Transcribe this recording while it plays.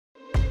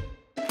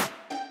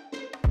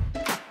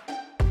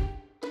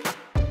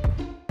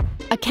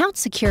Account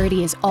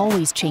security is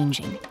always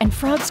changing, and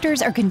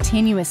fraudsters are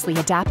continuously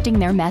adapting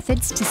their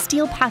methods to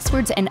steal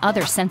passwords and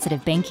other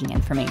sensitive banking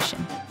information.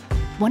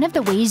 One of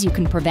the ways you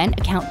can prevent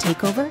account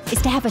takeover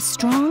is to have a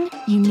strong,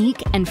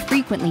 unique, and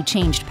frequently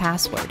changed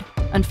password.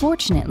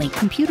 Unfortunately,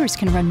 computers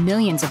can run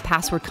millions of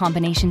password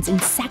combinations in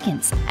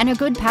seconds, and a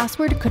good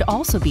password could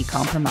also be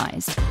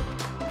compromised.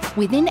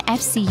 Within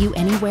FCU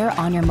Anywhere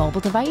on your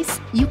mobile device,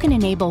 you can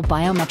enable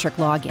biometric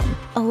login,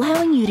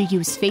 allowing you to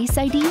use Face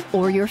ID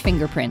or your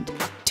fingerprint.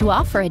 To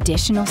offer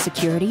additional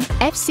security,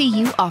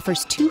 FCU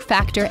offers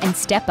two-factor and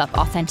step-up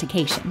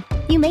authentication.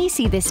 You may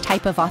see this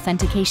type of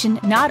authentication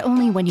not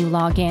only when you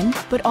log in,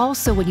 but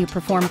also when you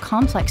perform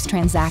complex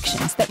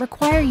transactions that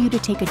require you to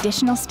take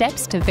additional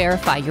steps to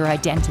verify your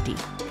identity.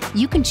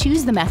 You can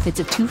choose the methods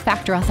of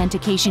two-factor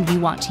authentication you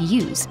want to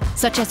use,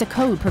 such as a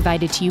code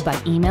provided to you by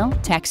email,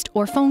 text,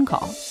 or phone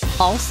call.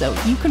 Also,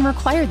 you can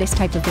require this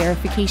type of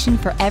verification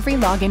for every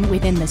login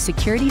within the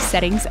security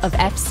settings of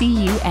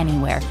FCU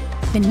Anywhere.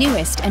 The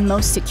newest and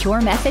most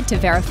secure method to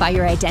verify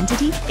your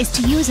identity is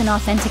to use an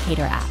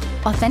Authenticator app.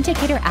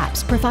 Authenticator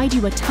apps provide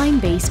you a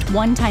time-based,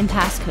 one-time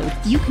passcode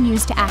you can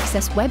use to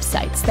access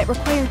websites that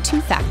require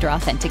two-factor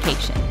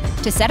authentication.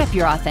 To set up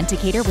your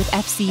Authenticator with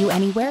FCU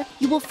Anywhere,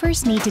 you will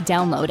first need to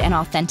download an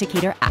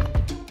Authenticator app.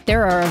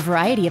 There are a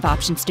variety of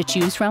options to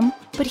choose from,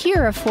 but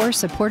here are 4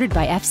 supported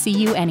by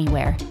FCU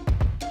Anywhere.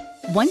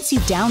 Once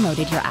you've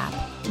downloaded your app,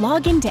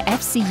 log into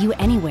FCU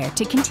Anywhere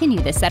to continue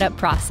the setup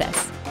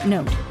process.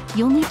 Note,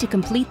 you'll need to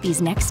complete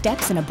these next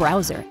steps in a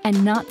browser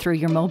and not through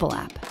your mobile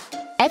app.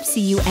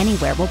 FCU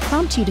Anywhere will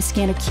prompt you to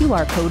scan a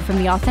QR code from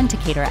the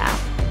Authenticator app.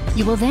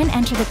 You will then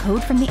enter the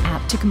code from the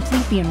app to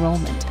complete the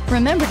enrollment.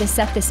 Remember to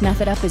set this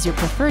method up as your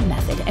preferred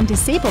method and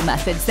disable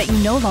methods that you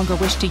no longer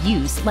wish to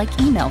use,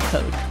 like email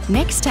code.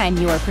 Next time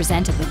you are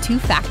presented with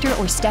two-factor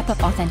or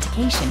step-up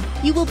authentication,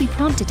 you will be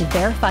prompted to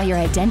verify your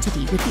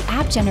identity with the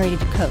app-generated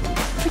code.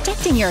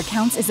 Protecting your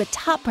accounts is a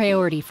top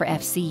priority for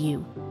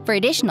FCU. For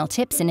additional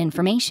tips and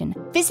information,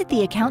 visit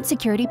the Account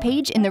Security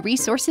page in the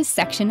Resources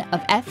section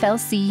of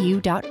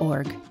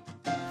flcu.org.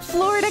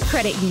 Florida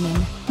Credit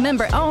Union.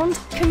 Member-owned,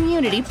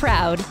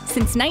 community-proud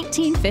since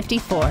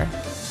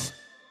 1954.